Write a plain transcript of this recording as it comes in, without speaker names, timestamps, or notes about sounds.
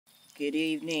Good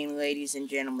evening, ladies and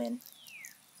gentlemen.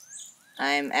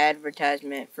 I am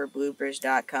advertisement for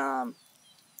bloopers.com.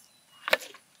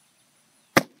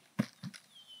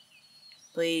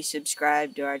 Please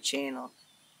subscribe to our channel.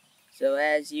 So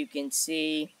as you can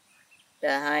see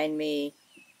behind me,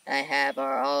 I have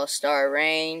our all-star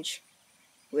range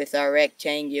with our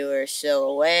rectangular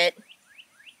silhouette.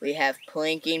 We have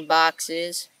plinking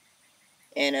boxes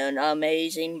and an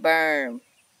amazing berm.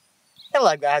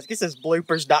 Hello guys, this is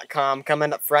bloopers.com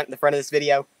coming up front in the front of this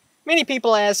video. Many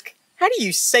people ask, how do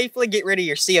you safely get rid of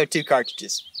your CO2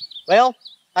 cartridges? Well,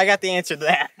 I got the answer to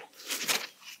that.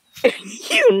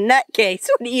 You nutcase,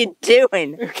 what are you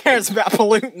doing? Who cares about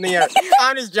polluting the earth?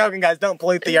 I'm just joking guys, don't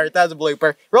pollute the earth, that was a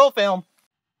blooper. Roll film.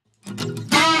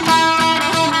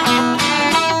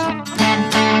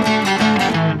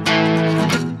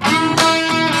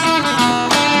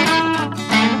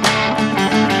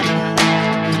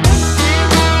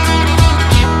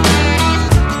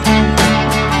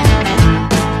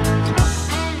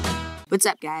 What's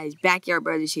up guys, Backyard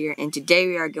Brothers here, and today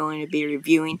we are going to be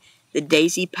reviewing the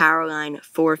Daisy Powerline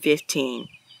 415.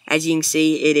 As you can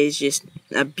see, it is just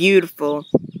a beautiful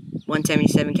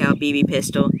 177 cal BB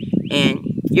pistol,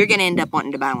 and you're going to end up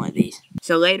wanting to buy one of these.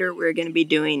 So later we're going to be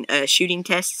doing shooting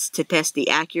tests to test the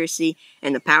accuracy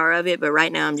and the power of it, but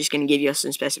right now I'm just going to give you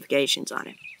some specifications on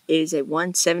it. It is a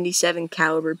 177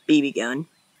 caliber BB gun.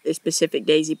 This specific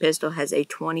Daisy pistol has a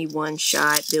 21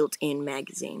 shot built-in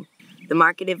magazine. The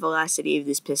marketed velocity of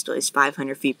this pistol is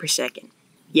 500 feet per second.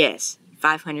 Yes,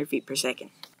 500 feet per second.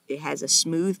 It has a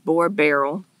smooth bore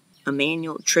barrel, a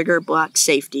manual trigger block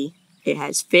safety. It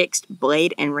has fixed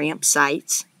blade and ramp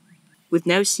sights. With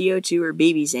no CO2 or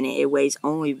BBs in it, it weighs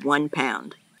only 1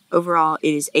 pound. Overall,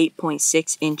 it is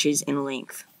 8.6 inches in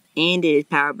length. And it is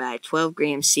powered by a 12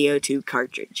 gram CO2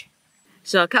 cartridge.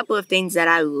 So a couple of things that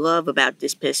I love about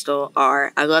this pistol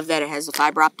are, I love that it has a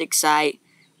fiber optic sight,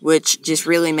 which just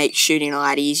really makes shooting a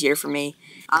lot easier for me.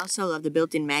 I also love the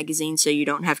built-in magazine, so you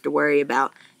don't have to worry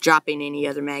about dropping any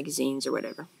other magazines or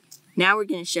whatever. Now we're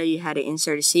going to show you how to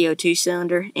insert a CO2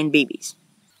 cylinder and BBs.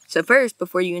 So first,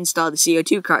 before you install the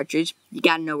CO2 cartridge, you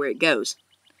got to know where it goes.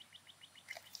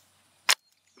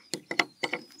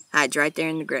 Hides right there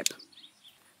in the grip.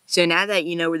 So now that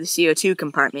you know where the CO2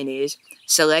 compartment is,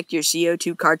 select your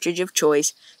CO2 cartridge of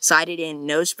choice, slide it in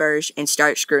nose first, and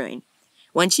start screwing.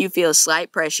 Once you feel slight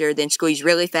pressure, then squeeze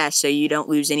really fast so you don't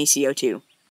lose any CO2.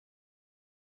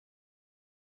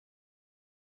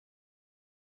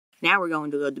 Now we're going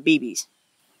to load the BBs.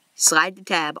 Slide the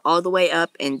tab all the way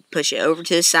up and push it over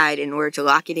to the side in order to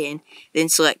lock it in, then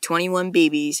select 21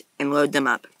 BBs and load them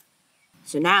up.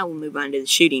 So now we'll move on to the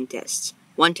shooting tests.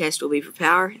 One test will be for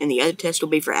power and the other test will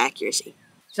be for accuracy.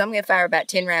 So I'm going to fire about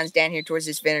 10 rounds down here towards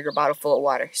this vinegar bottle full of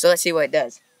water. So let's see what it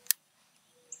does.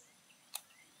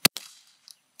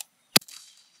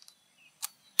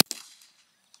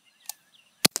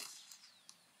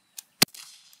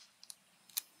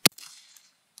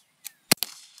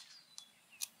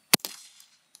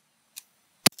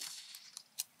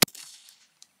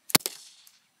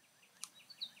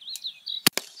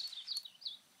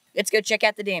 Let's go check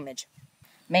out the damage.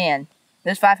 Man,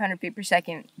 those 500 feet per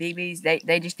second BBs,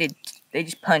 they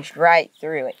just punched right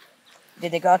through it.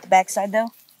 Did they go out the backside though?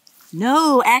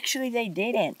 No, actually they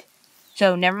didn't.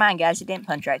 So never mind guys, it didn't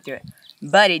punch right through it.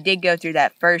 But it did go through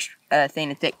that first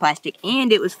thing of thick plastic,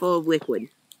 and it was full of liquid.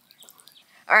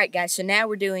 Alright guys, so now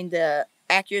we're doing the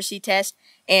accuracy test.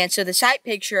 And so the sight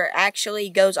picture actually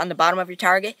goes on the bottom of your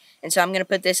target. And so I'm going to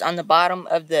put this on the bottom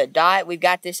of the dot. We've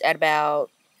got this at about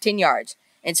 10 yards.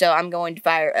 And so I'm going to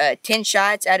fire 10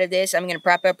 shots out of this. I'm going to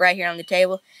prop up right here on the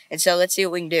table. And so let's see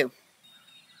what we can do.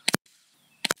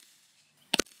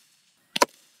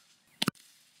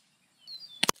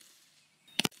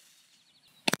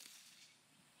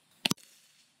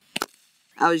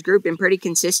 I was grouping pretty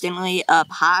consistently up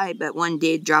high, but one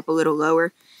did drop a little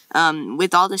lower.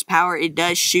 With all this power, it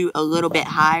does shoot a little bit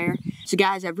higher. So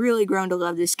guys, I've really grown to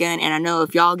love this gun, and I know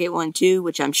if y'all get one too,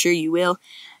 which I'm sure you will,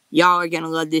 y'all are going to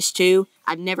love this too.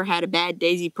 I've never had a bad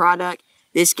Daisy product.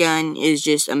 This gun is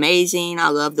just amazing. I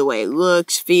love the way it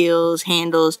looks, feels,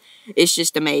 handles. It's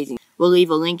just amazing. We'll leave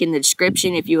a link in the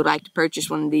description if you would like to purchase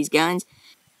one of these guns.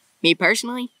 Me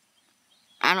personally,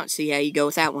 I don't see how you go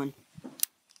without one.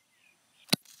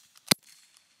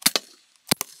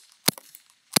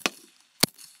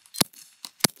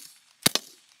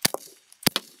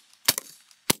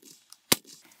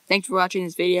 Thanks for watching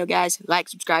this video, guys. Like,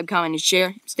 subscribe, comment, and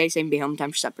share. Stay safe and be home in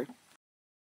time for supper.